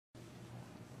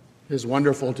It is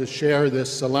wonderful to share this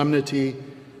solemnity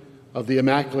of the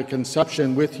Immaculate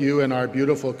Conception with you in our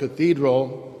beautiful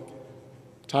cathedral,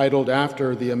 titled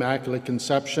after the Immaculate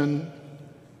Conception,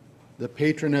 the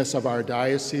patroness of our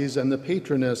diocese and the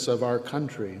patroness of our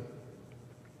country.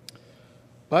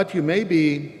 But you may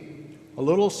be a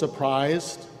little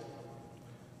surprised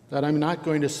that I'm not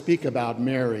going to speak about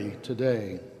Mary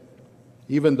today,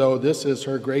 even though this is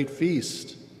her great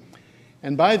feast.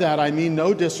 And by that I mean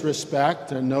no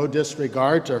disrespect and no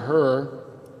disregard to her,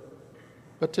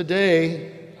 but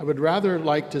today I would rather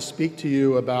like to speak to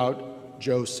you about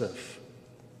Joseph.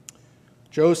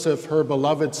 Joseph, her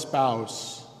beloved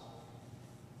spouse.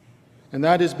 And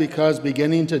that is because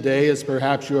beginning today, as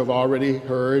perhaps you have already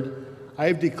heard, I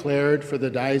have declared for the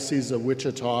Diocese of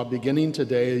Wichita, beginning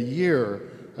today, a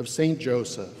year of St.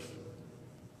 Joseph,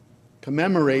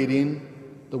 commemorating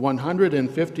the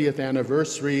 150th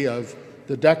anniversary of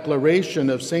the declaration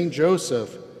of St.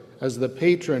 Joseph as the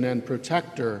patron and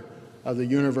protector of the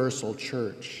universal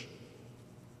church.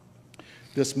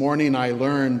 This morning I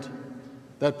learned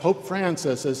that Pope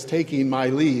Francis is taking my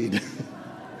lead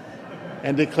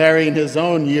and declaring his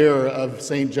own year of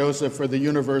St. Joseph for the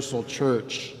universal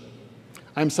church.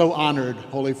 I'm so honored,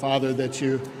 Holy Father, that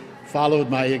you followed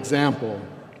my example.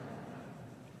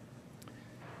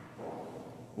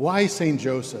 Why St.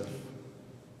 Joseph?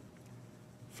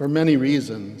 For many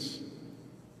reasons.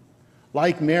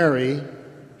 Like Mary,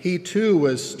 he too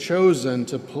was chosen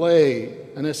to play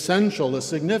an essential, a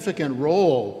significant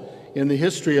role in the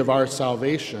history of our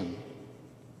salvation.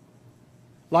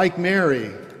 Like Mary,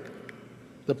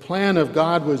 the plan of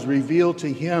God was revealed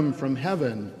to him from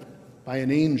heaven by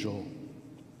an angel.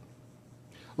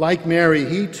 Like Mary,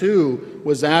 he too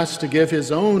was asked to give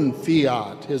his own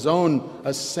fiat, his own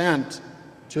assent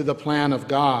to the plan of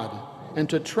God, and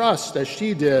to trust, as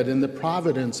she did, in the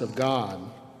providence of God.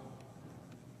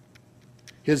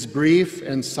 His brief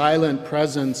and silent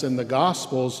presence in the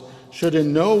Gospels should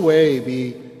in no way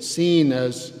be seen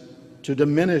as to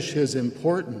diminish his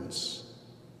importance.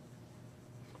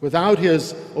 Without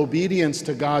his obedience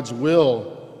to God's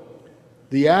will,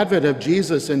 the advent of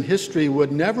Jesus in history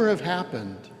would never have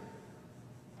happened.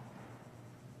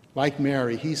 Like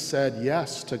Mary, he said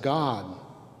yes to God.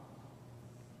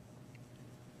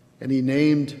 And he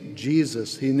named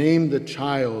Jesus, he named the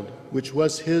child, which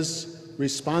was his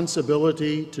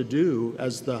responsibility to do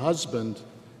as the husband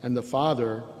and the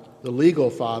father, the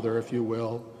legal father, if you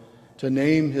will, to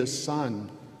name his son,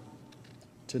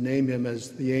 to name him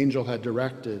as the angel had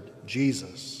directed,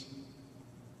 Jesus.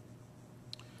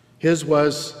 His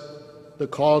was the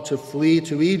call to flee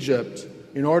to Egypt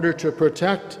in order to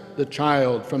protect the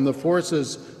child from the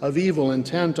forces of evil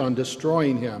intent on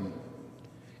destroying him.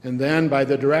 And then, by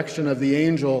the direction of the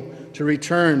angel, to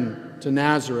return to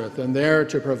Nazareth and there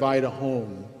to provide a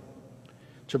home,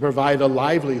 to provide a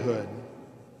livelihood,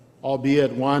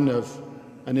 albeit one of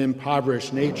an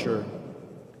impoverished nature,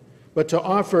 but to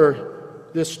offer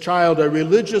this child a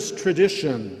religious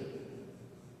tradition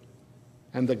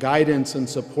and the guidance and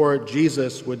support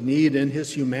Jesus would need in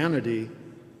his humanity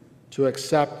to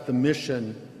accept the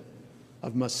mission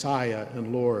of Messiah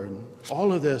and Lord.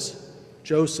 All of this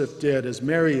Joseph did as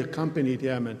Mary accompanied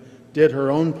him and did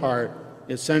her own part,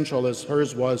 essential as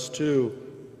hers was too,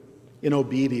 in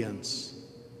obedience,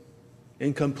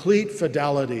 in complete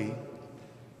fidelity,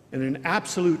 and in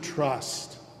absolute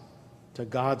trust to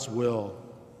God's will.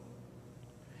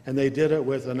 And they did it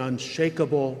with an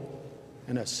unshakable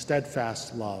and a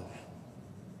steadfast love.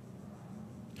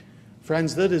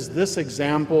 Friends, that is this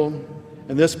example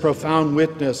and this profound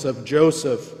witness of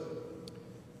Joseph,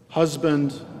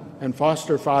 husband and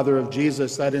foster father of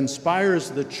Jesus, that inspires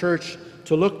the church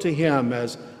to look to him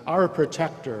as our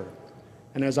protector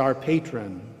and as our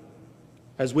patron,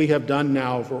 as we have done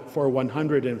now for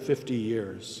 150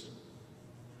 years.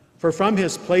 For from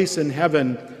his place in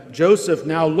heaven, Joseph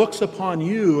now looks upon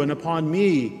you and upon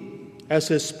me as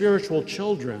his spiritual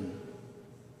children.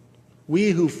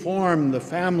 We who form the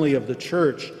family of the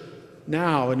church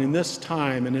now and in this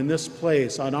time and in this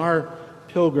place on our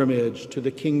pilgrimage to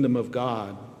the kingdom of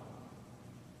God.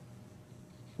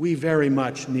 We very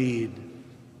much need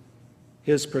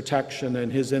his protection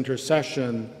and his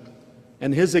intercession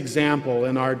and his example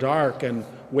in our dark and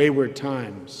wayward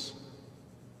times.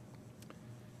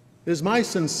 It is my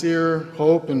sincere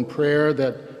hope and prayer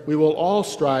that we will all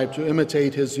strive to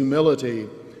imitate his humility,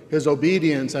 his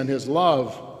obedience, and his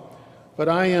love, but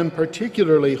I am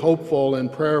particularly hopeful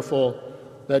and prayerful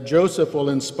that Joseph will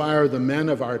inspire the men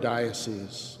of our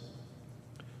diocese,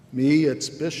 me, its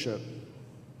bishop,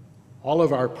 all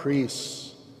of our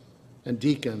priests and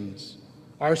deacons,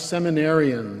 our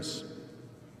seminarians,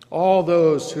 all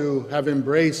those who have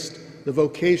embraced the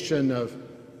vocation of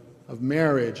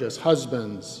marriage as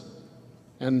husbands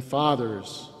and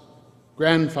fathers,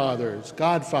 grandfathers,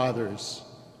 godfathers,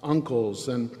 uncles,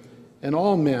 and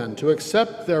all men, to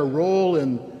accept their role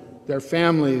in their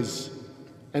families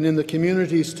and in the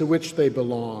communities to which they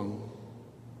belong.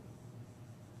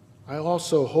 I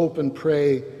also hope and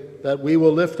pray that we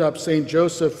will lift up St.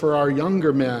 Joseph for our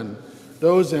younger men,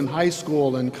 those in high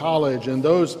school and college, and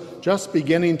those just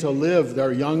beginning to live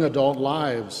their young adult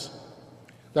lives,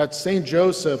 that St.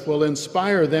 Joseph will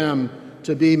inspire them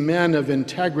to be men of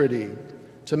integrity,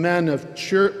 to men of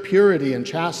purity and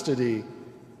chastity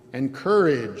and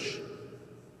courage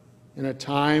in a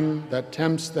time that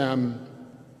tempts them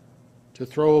to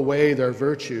throw away their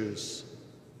virtues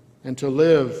and to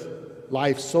live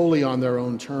life solely on their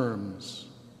own terms.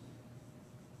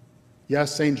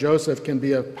 Yes, St. Joseph can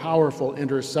be a powerful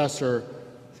intercessor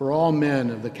for all men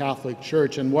of the Catholic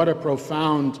Church, and what a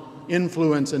profound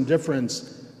influence and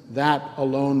difference that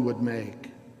alone would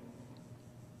make.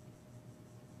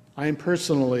 I am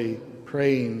personally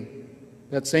praying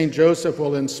that St. Joseph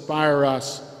will inspire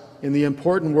us in the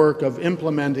important work of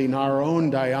implementing our own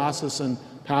diocesan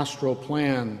pastoral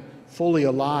plan, fully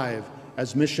alive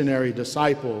as missionary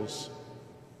disciples.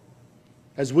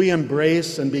 As we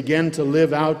embrace and begin to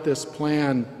live out this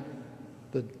plan,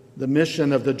 the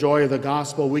mission of the joy of the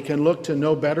gospel, we can look to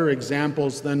no better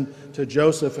examples than to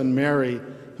Joseph and Mary,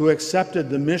 who accepted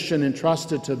the mission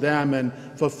entrusted to them and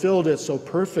fulfilled it so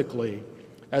perfectly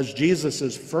as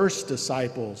Jesus' first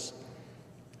disciples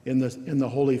in the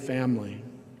Holy Family.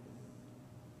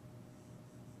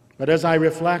 But as I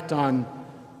reflect on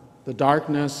the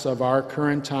darkness of our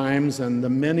current times and the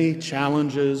many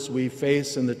challenges we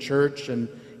face in the church and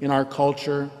in our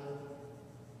culture,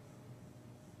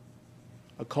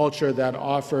 a culture that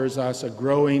offers us a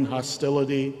growing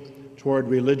hostility toward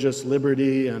religious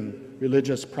liberty and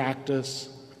religious practice,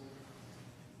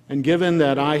 and given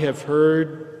that I have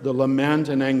heard the lament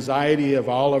and anxiety of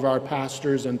all of our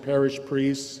pastors and parish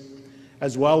priests,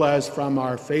 as well as from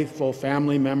our faithful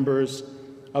family members,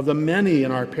 of the many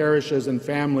in our parishes and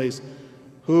families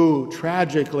who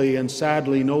tragically and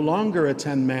sadly no longer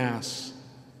attend Mass,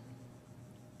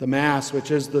 the Mass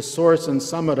which is the source and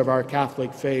summit of our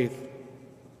Catholic faith,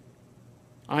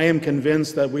 I am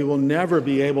convinced that we will never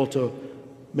be able to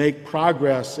make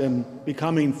progress in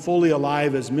becoming fully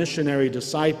alive as missionary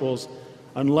disciples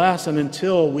unless and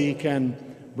until we can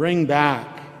bring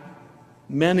back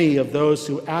many of those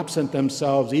who absent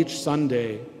themselves each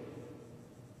Sunday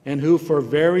and who, for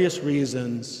various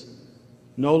reasons,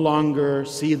 no longer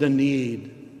see the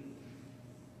need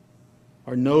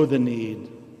or know the need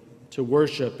to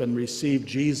worship and receive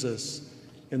Jesus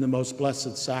in the most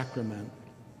blessed sacrament.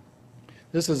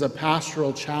 This is a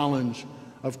pastoral challenge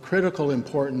of critical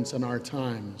importance in our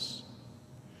times.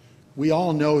 We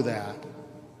all know that.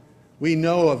 We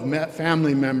know of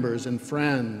family members and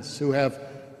friends who have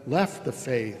left the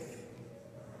faith.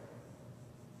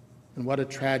 And what a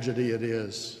tragedy it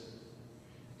is.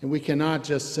 And we cannot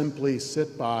just simply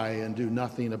sit by and do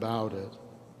nothing about it.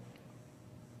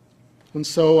 And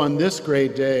so on this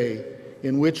great day,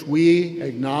 in which we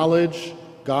acknowledge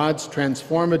God's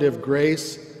transformative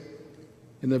grace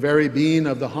in the very being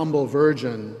of the humble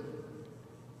Virgin,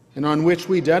 and on which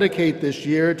we dedicate this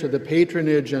year to the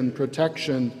patronage and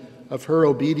protection of her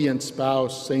obedient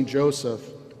spouse, St. Joseph,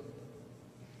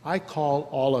 I call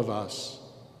all of us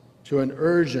to an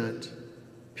urgent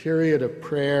period of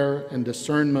prayer and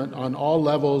discernment on all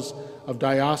levels of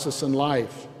diocesan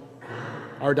life,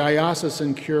 our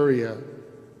diocesan curia,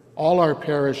 all our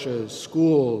parishes,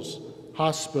 schools,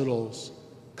 hospitals,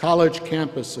 college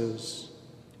campuses,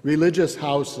 religious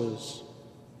houses,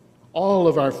 all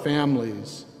of our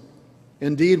families,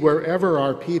 indeed wherever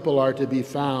our people are to be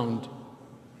found,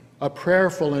 a prayer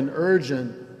and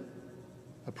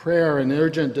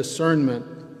urgent discernment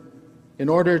in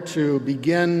order to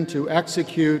begin to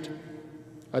execute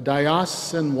a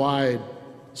diocesan-wide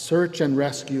search and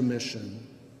rescue mission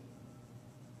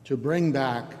to bring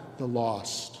back the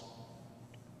lost,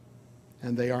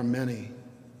 and they are many,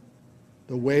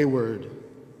 the wayward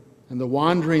and the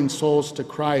wandering souls to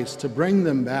Christ, to bring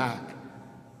them back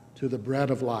to the bread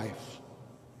of life.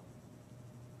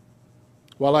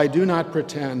 While I do not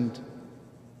pretend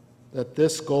that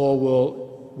this goal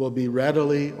will be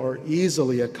readily or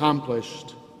easily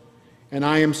accomplished, and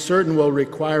I am certain will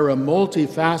require a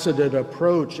multifaceted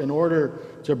approach in order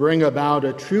to bring about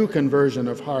a true conversion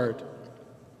of heart,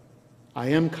 I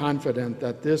am confident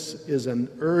that this is an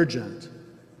urgent,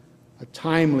 a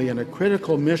timely, and a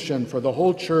critical mission for the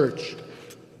whole Church,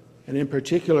 and in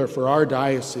particular for our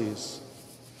diocese,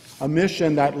 a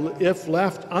mission that, if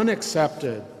left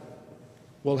unaccepted,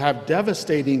 will have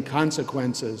devastating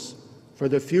consequences for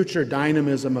the future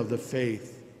dynamism of the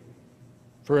faith,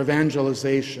 for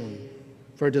evangelization,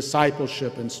 for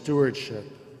discipleship and stewardship.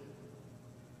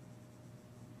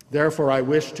 Therefore, I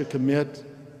wish to commit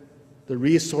the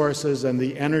resources and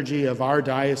the energy of our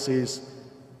diocese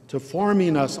to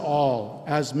forming us all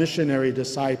as missionary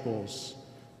disciples.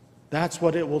 That's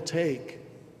what it will take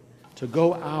to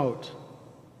go out,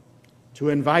 to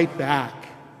invite back,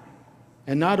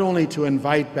 and not only to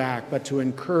invite back, but to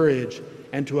encourage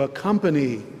and to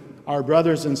accompany our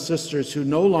brothers and sisters who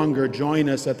no longer join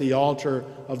us at the altar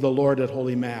of the Lord at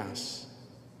Holy Mass.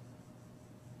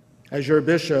 As your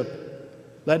bishop,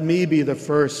 let me be the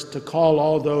first to call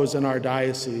all those in our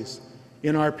diocese,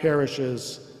 in our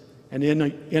parishes, and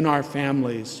in our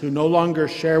families who no longer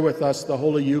share with us the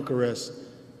Holy Eucharist,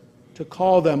 to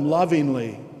call them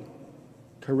lovingly,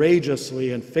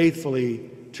 courageously, and faithfully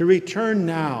to return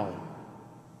now,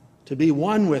 to be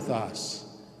one with us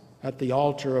at the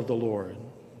altar of the Lord.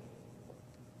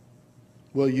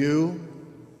 Will you,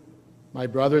 my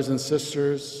brothers and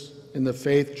sisters in the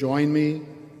faith, join me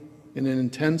in an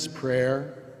intense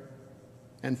prayer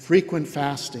and frequent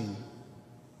fasting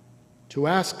to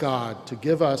ask God to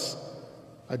give us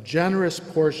a generous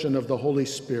portion of the Holy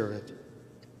Spirit,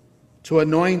 to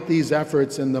anoint these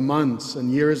efforts in the months and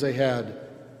years ahead,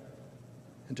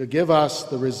 and to give us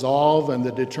the resolve and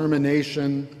the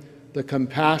determination, the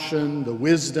compassion, the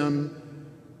wisdom,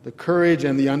 the courage,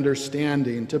 and the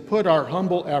understanding to put our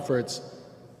humble efforts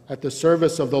at the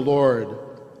service of the Lord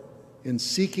in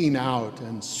seeking out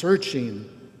and searching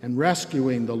and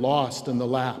rescuing the lost and the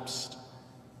lapsed,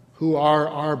 who are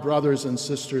our brothers and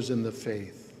sisters in the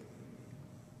faith.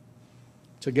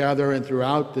 Together and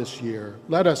throughout this year,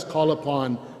 let us call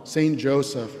upon Saint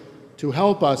Joseph to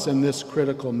help us in this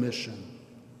critical mission.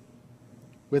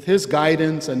 With his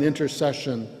guidance and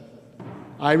intercession,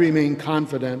 I remain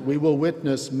confident we will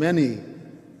witness many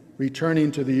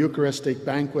returning to the Eucharistic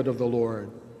banquet of the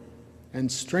Lord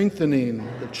and strengthening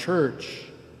the Church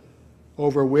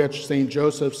over which Saint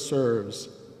Joseph serves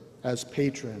as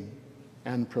patron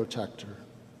and protector.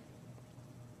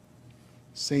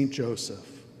 Saint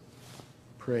Joseph,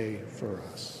 pray for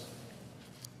us.